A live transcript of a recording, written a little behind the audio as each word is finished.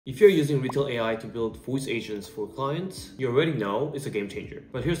If you're using Retell AI to build voice agents for clients, you already know it's a game changer.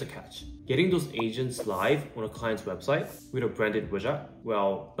 But here's the catch. Getting those agents live on a client's website with a branded widget,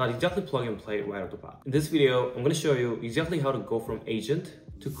 well, not exactly plug and play right off the bat. In this video, I'm going to show you exactly how to go from agent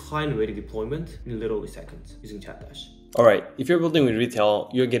to client-ready deployment in literally seconds using Chatdash. Alright, if you're building with Retell,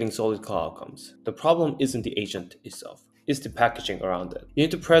 you're getting solid cloud outcomes. The problem isn't the agent itself. It's the packaging around it. You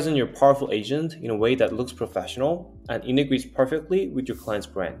need to present your powerful agent in a way that looks professional and integrates perfectly with your client's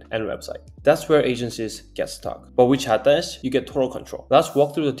brand and website. That's where agencies get stuck. But with Chatdash, you get total control. Let's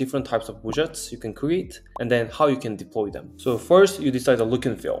walk through the different types of widgets you can create and then how you can deploy them. So first, you decide the look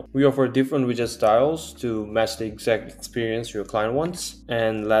and feel. We offer different widget styles to match the exact experience your client wants.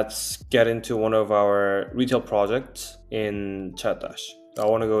 And let's get into one of our retail projects in Chatdash. I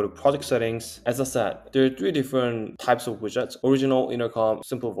want to go to project settings. As I said, there are three different types of widgets: original, intercom,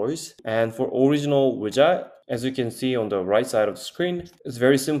 simple voice. And for original widget, as you can see on the right side of the screen, it's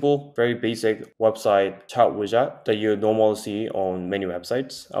very simple, very basic website chat widget that you normally see on many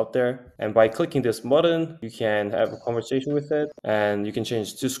websites out there. And by clicking this button, you can have a conversation with it, and you can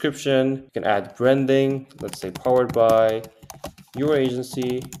change description, you can add branding, let's say powered by your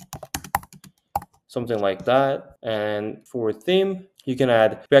agency, something like that. And for theme, you can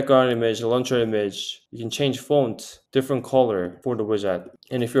add background image, launcher image. You can change font, different color for the widget.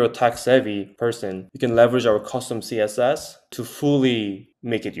 And if you're a tech savvy person, you can leverage our custom CSS to fully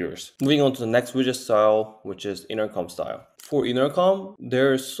make it yours. Moving on to the next widget style, which is intercom style. For intercom,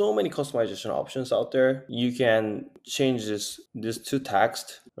 there are so many customization options out there. You can change this to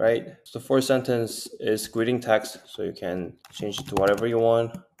text, right? So the first sentence is greeting text, so you can change it to whatever you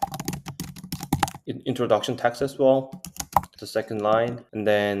want. Introduction text as well, the second line, and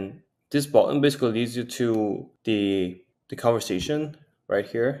then this button basically leads you to the conversation right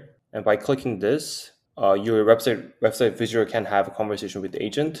here. And by clicking this, your website visitor can have a conversation with the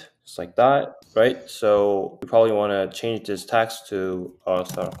agent, just like that, right? So you probably want to change this text to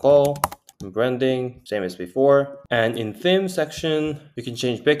start a call. Branding, same as before. And in theme section, you can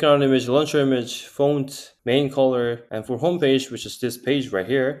change background image, launcher image, font, main color. And for homepage, which is this page right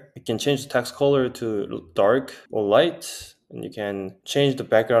here, you can change the text color to dark or light. And you can change the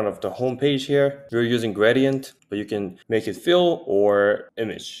background of the homepage here. We're using gradient, but you can make it fill or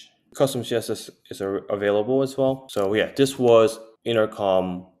image. Custom CSS is available as well. So yeah, this was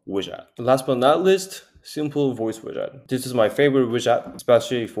intercom widget. Last but not least, simple voice widget. This is my favorite widget,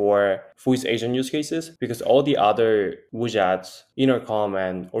 especially for voice agent use cases, because all the other widgets, intercom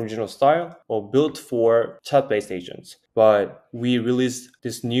and original style, are built for chat-based agents. But we released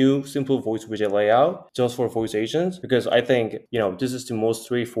this new simple voice widget layout just for voice agents because I think, this is the most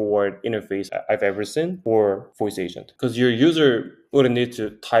straightforward interface I've ever seen for voice agent. Because your user wouldn't need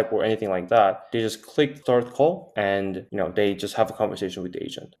to type or anything like that. They just click start call and they just have a conversation with the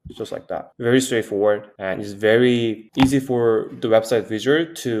agent. Just like that. Very straightforward, and it's very easy for the website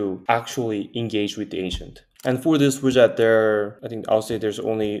visitor to actually engage with the agent. And for this widget, I think I'll say there's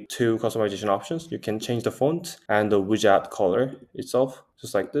only two customization options. You can change the font and the widget color itself,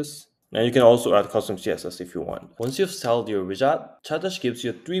 just like this. And you can also add custom CSS if you want. Once you've styled your widget, Chatdash gives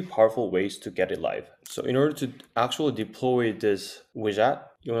you three powerful ways to get it live. So in order to actually deploy this widget,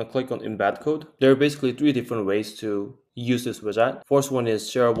 you want to click on embed code. There are basically three different ways to use this widget. First one is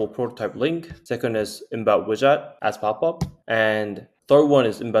shareable prototype link. Second is embed widget as pop-up. And third one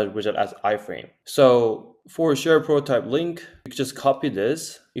is embed widget as iframe. So for share prototype link, you can just copy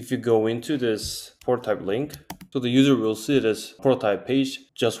this. If you go into this prototype link, so the user will see this prototype page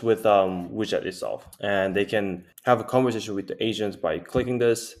just with widget itself, and they can have a conversation with the agent by clicking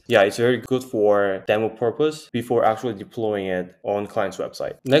this. Yeah, it's very good for demo purpose before actually deploying it on client's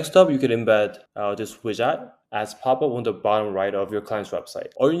website. Next up, you can embed this widget as pop-up on the bottom right of your client's website.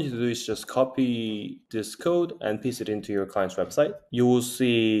 All you need to do is just copy this code and paste it into your client's website. You will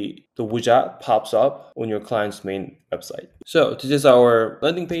see the widget pops up on your client's main website. So this is our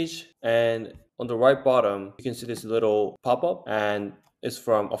landing page, and on the right bottom, you can see this little pop-up, and it's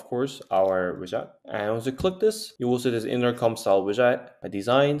from, of course, our widget. And once you click this, you will see this intercom style widget I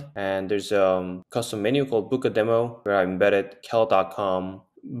designed, and there's a custom menu called Book a Demo where I embedded cal.com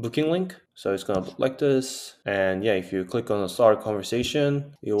booking link. So it's gonna look like this. And yeah, if you click on the start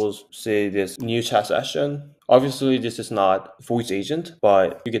conversation, you will see this new chat session. Obviously, this is not voice agent,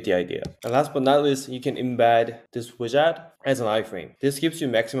 but you get the idea. And last but not least, you can embed this widget as an iframe. This gives you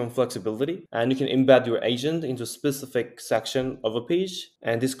maximum flexibility, and you can embed your agent into a specific section of a page.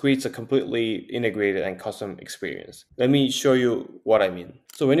 And this creates a completely integrated and custom experience. Let me show you what I mean.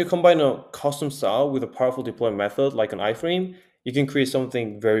 So when you combine a custom style with a powerful deployment method like an iframe, you can create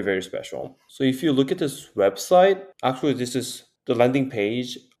something very, very special. So if you look at this website, actually this is the landing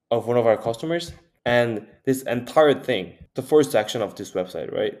page of one of our customers, and this entire thing, the first section of this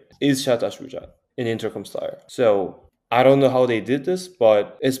website, right, is chat-widget in Intercom style. So I don't know how they did this,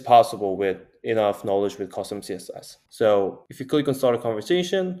 but it's possible with enough knowledge with custom CSS. So if you click on start a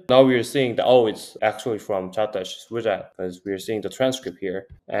conversation, now we are seeing that, oh, it's actually from chat-widget because we are seeing the transcript here.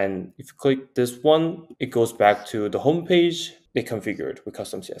 And if you click this one, it goes back to the home page they configured with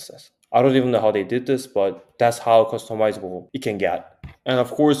custom CSS. I don't even know how they did this, but that's how customizable it can get. And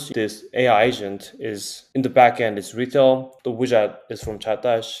of course, this AI agent is in the backend, it's Retell. The widget is from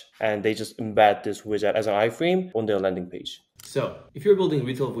Chat-Dash, and they just embed this widget as an iframe on their landing page. So, if you're building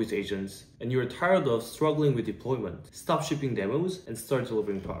retail voice agents and you're tired of struggling with deployment, stop shipping demos and start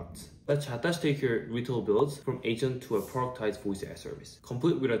delivering products. Let Chat-Dash take your retail builds from agent to a productized voice AI service,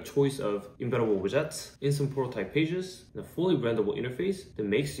 complete with a choice of embeddable widgets, instant prototype pages, and a fully brandable interface that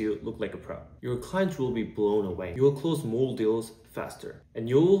makes you look like a pro. Your clients will be blown away. You will close more deals faster, and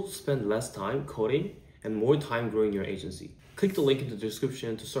you'll spend less time coding and more time growing your agency. Click the link in the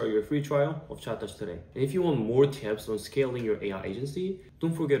description to start your free trial of Chat-Dash today. And if you want more tips on scaling your AI agency,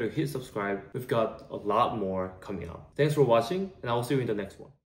 don't forget to hit subscribe. We've got a lot more coming up. Thanks for watching, and I will see you in the next one.